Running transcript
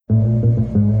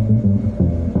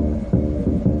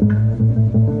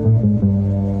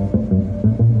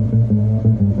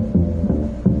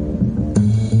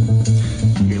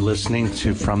listening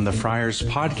to From the Friars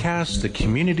podcast, the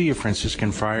community of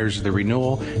Franciscan Friars of the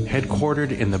Renewal,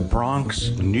 headquartered in the Bronx,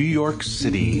 New York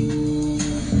City.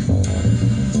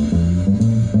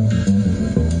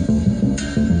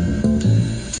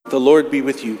 The Lord be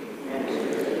with you.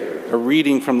 A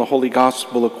reading from the Holy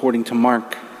Gospel according to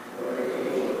Mark.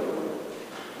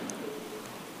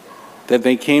 Then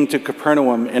they came to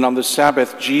Capernaum, and on the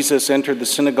Sabbath Jesus entered the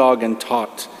synagogue and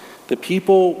taught. The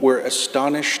people were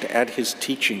astonished at his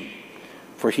teaching,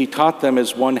 for he taught them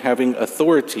as one having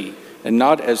authority and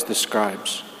not as the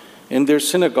scribes. In their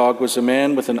synagogue was a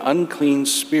man with an unclean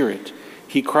spirit.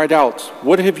 He cried out,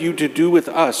 "What have you to do with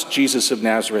us, Jesus of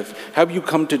Nazareth? Have you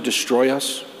come to destroy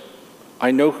us?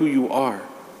 I know who you are,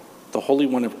 the Holy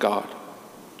One of God."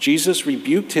 Jesus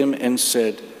rebuked him and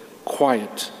said,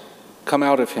 "Quiet, come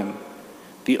out of him."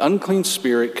 The unclean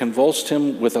spirit convulsed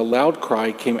him with a loud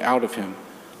cry, came out of him.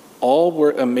 All were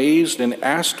amazed and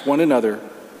asked one another,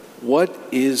 "What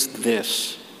is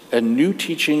this? A new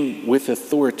teaching with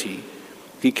authority.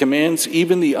 He commands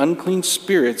even the unclean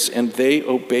spirits, and they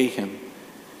obey him."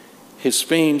 His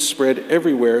fame spread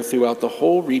everywhere throughout the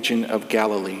whole region of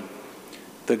Galilee.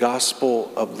 The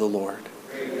Gospel of the Lord.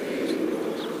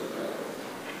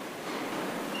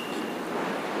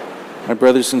 My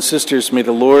brothers and sisters, may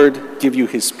the Lord give you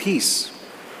his peace.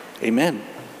 Amen.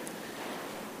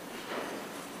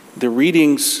 The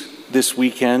readings this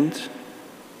weekend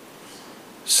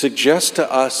suggest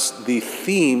to us the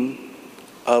theme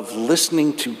of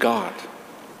listening to God.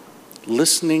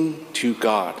 Listening to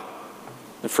God.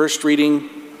 The first reading,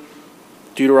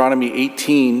 Deuteronomy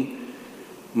 18,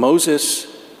 Moses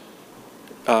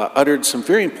uttered some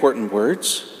very important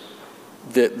words,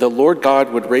 that the Lord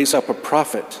God would raise up a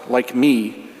prophet like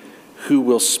me who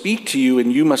will speak to you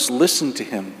and you must listen to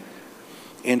him.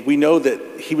 And we know that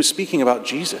he was speaking about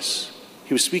Jesus.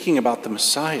 He was speaking about the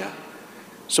Messiah.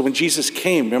 So when Jesus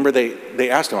came, remember they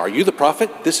asked him, "Are you the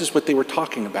prophet?" This is what they were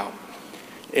talking about.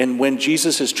 And when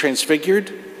Jesus is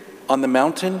transfigured on the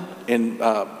mountain and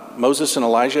Moses and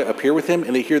Elijah appear with him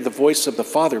and they hear the voice of the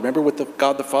Father, remember what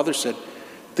God the Father said,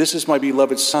 "This is my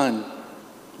beloved Son,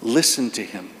 listen to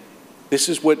him." This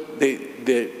is what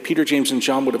Peter, James, and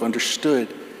John would have understood,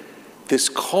 this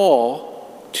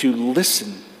call to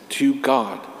listen to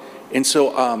God. And so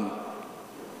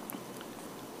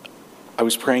I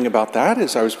was praying about that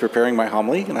as I was preparing my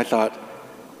homily, and I thought,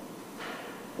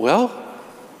 well,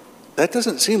 that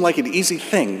doesn't seem like an easy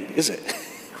thing, is it?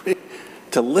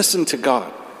 To listen to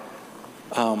God.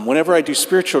 Whenever I do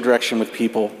spiritual direction with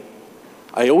people,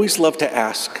 I always love to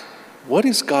ask, what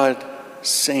is God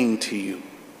saying to you?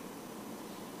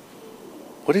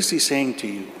 What is he saying to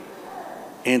you?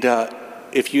 And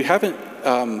if you haven't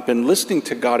been listening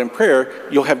to God in prayer,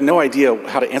 you'll have no idea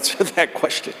how to answer that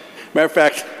question. Matter of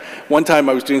fact, one time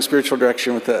I was doing spiritual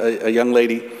direction with a young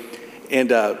lady,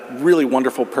 and a really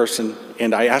wonderful person,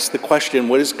 and I asked the question,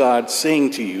 what is God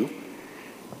saying to you?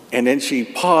 And then she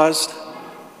paused,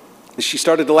 and she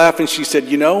started to laugh, and she said,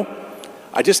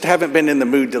 I just haven't been in the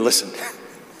mood to listen.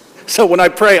 So when I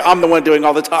pray, I'm the one doing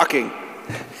all the talking.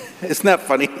 Isn't that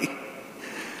funny?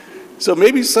 So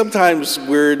maybe sometimes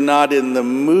we're not in the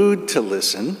mood to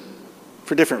listen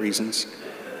for different reasons.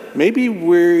 Maybe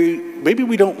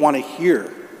we don't want to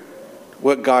hear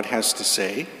what God has to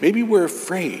say. Maybe we're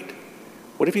afraid.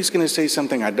 What if he's going to say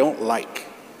something I don't like?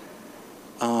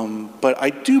 But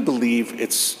I do believe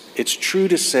it's true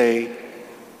to say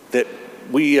that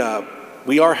we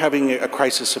are having a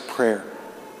crisis of prayer.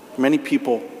 Many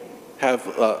people have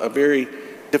a very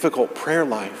difficult prayer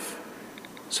life.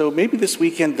 So maybe this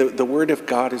weekend the Word of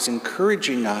God is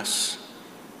encouraging us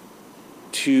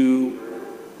to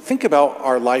think about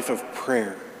our life of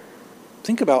prayer.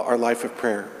 Think about our life of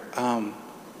prayer.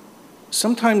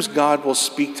 Sometimes God will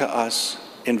speak to us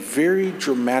in very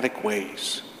dramatic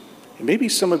ways. And maybe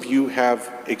some of you have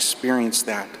experienced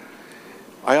that.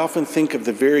 I often think of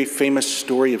the very famous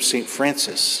story of St.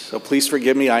 Francis. So please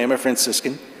forgive me, I am a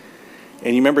Franciscan.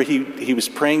 And you remember he was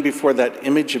praying before that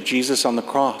image of Jesus on the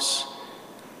cross.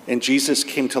 And Jesus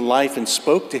came to life and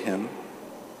spoke to him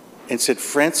and said,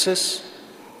 "Francis,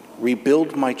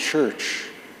 rebuild my church,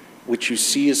 which you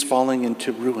see is falling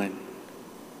into ruin."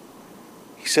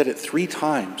 He said it 3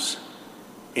 times.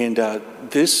 And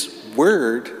this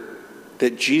word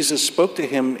that Jesus spoke to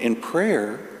him in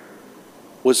prayer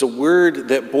was a word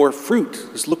that bore fruit.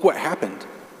 Because look what happened.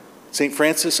 St.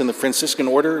 Francis and the Franciscan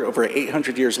order over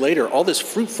 800 years later, all this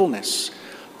fruitfulness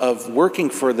of working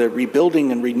for the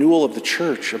rebuilding and renewal of the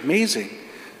church. Amazing.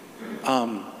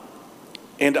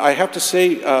 And I have to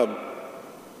say,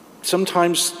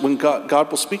 sometimes when God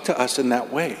will speak to us in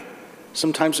that way,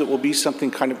 sometimes it will be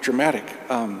something kind of dramatic.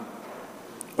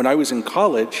 When when I was in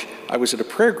college, I was at a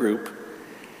prayer group,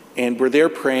 and we're there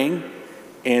praying,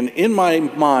 and in my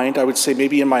mind, I would say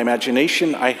maybe in my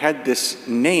imagination, I had this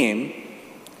name,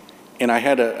 and I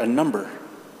had a number.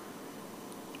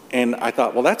 And I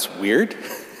thought, well, that's weird.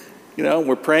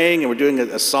 We're praying, and we're doing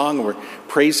a song, and we're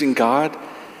praising God,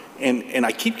 and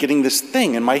I keep getting this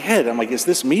thing in my head. I'm like, is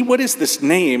this me? What is this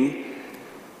name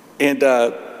and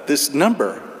this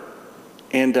number?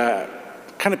 And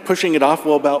kind of pushing it off.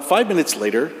 Well, about 5 minutes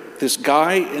later, this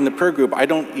guy in the prayer group I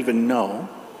don't even know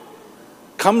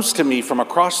comes to me from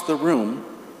across the room,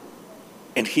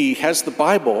 and he has the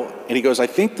Bible, and he goes, I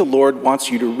think the Lord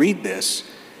wants you to read this.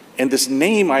 And this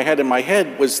name I had in my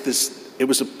head was it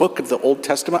was a book of the Old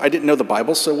Testament. I didn't know the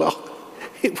Bible so well.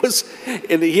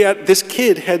 And this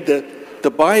kid had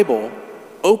the Bible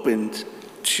opened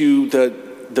to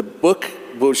the book,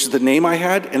 which is the name I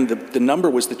had, and the number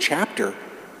was the chapter.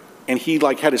 And he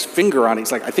had his finger on it.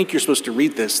 He's like, I think you're supposed to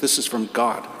read this. This is from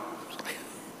God.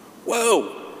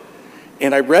 Whoa.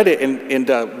 And I read it, and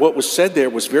what was said there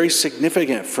was very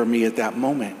significant for me at that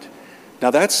moment.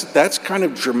 Now that's kind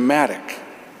of dramatic.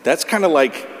 That's kind of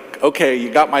like, okay,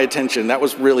 you got my attention. That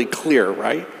was really clear,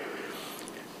 right?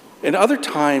 And other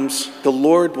times, the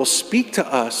Lord will speak to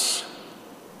us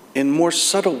in more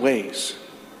subtle ways.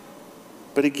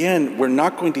 But again, we're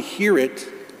not going to hear it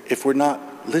if we're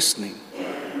not listening.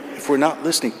 If we're not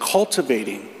listening,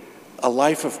 cultivating a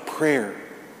life of prayer,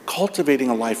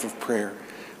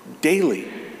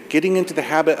 daily, getting into the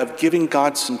habit of giving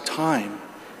God some time,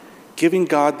 giving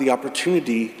God the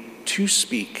opportunity to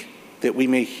speak that we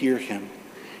may hear him.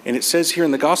 And it says here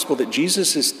in the gospel that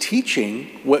Jesus is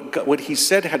teaching what he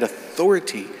said had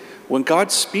authority. When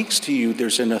God speaks to you,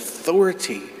 there's an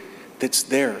authority that's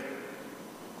there.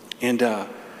 And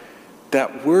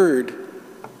that word,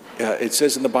 it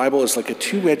says in the Bible, is like a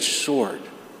two-edged sword.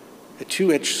 A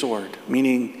two-edged sword,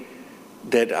 meaning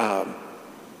that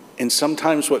and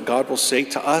sometimes what God will say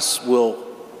to us will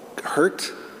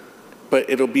hurt, but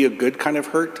it'll be a good kind of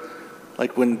hurt.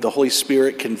 Like when the Holy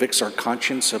Spirit convicts our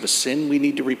conscience of a sin we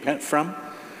need to repent from.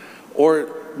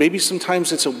 Or maybe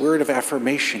sometimes it's a word of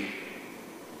affirmation.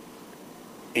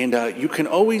 And you can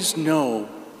always know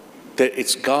that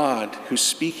it's God who's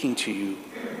speaking to you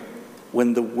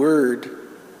when the word,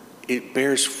 it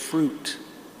bears fruit.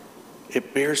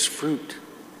 It bears fruit.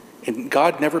 And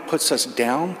God never puts us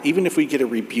down. Even if we get a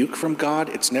rebuke from God,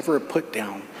 it's never a put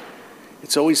down.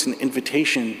 It's always an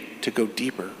invitation to go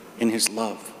deeper in his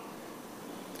love.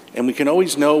 And we can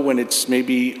always know when it's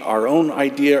maybe our own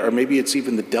idea, or maybe it's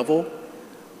even the devil,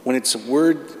 when it's a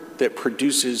word that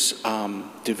produces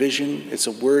division. It's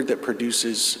a word that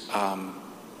produces,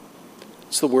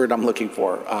 what's the word I'm looking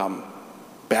for?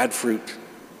 Bad fruit,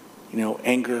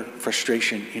 anger,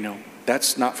 frustration,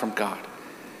 that's not from God.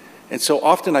 And so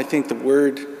often I think the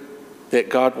word that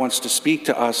God wants to speak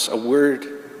to us, a word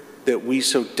that we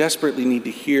so desperately need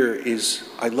to hear is,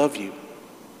 I love you.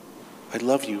 I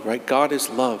love you, right? God is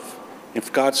love.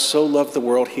 If God so loved the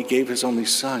world, he gave his only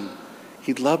son.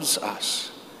 He loves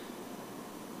us.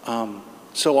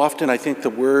 So often I think the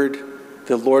word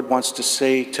the Lord wants to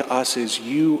say to us is,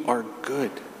 you are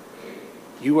good.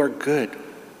 You are good.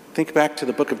 Think back to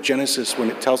the book of Genesis when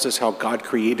it tells us how God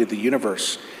created the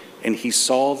universe, and he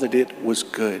saw that it was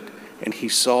good, and he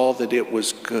saw that it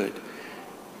was good.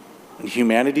 When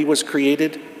humanity was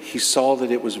created, he saw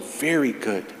that it was very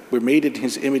good. We're made in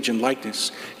his image and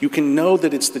likeness. You can know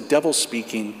that it's the devil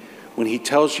speaking when he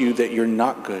tells you that you're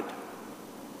not good,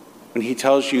 when he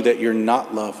tells you that you're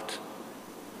not loved.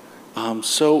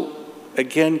 So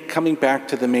again, coming back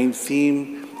to the main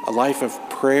theme, a life of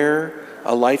prayer,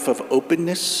 a life of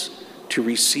openness to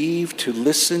receive, to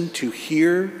listen, to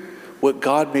hear what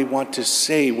God may want to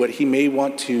say, what he may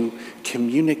want to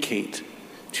communicate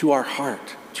to our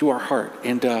heart,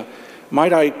 And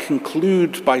might I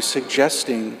conclude by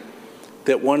suggesting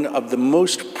that one of the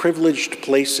most privileged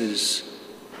places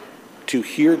to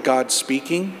hear God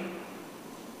speaking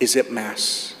is at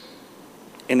Mass.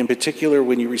 And in particular,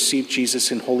 when you receive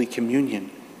Jesus in Holy Communion.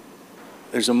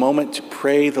 There's a moment to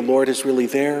pray, the Lord is really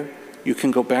there. You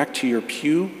can go back to your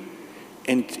pew,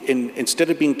 and instead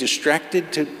of being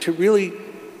distracted, to really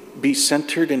be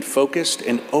centered and focused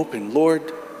and open.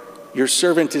 Lord, your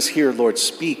servant is here, Lord,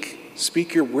 speak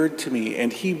your word to me,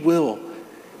 and he will,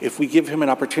 if we give him an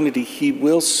opportunity, he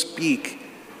will speak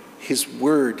his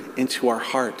word into our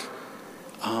heart.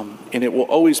 And it will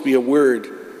always be a word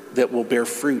that will bear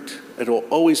fruit. It will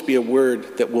always be a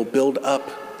word that will build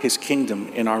up his kingdom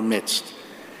in our midst.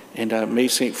 And may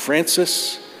St.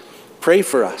 Francis pray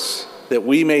for us that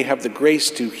we may have the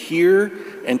grace to hear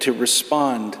and to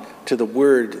respond to the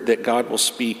word that God will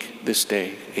speak this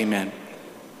day. Amen.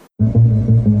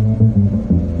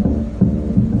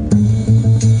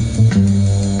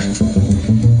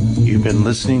 been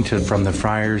listening to From the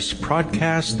Friars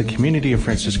podcast, the community of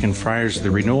Franciscan Friars of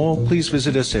the Renewal. Please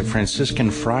visit us at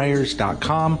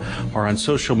franciscanfriars.com or on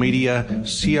social media,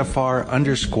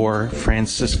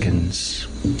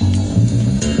 CFR_Franciscans.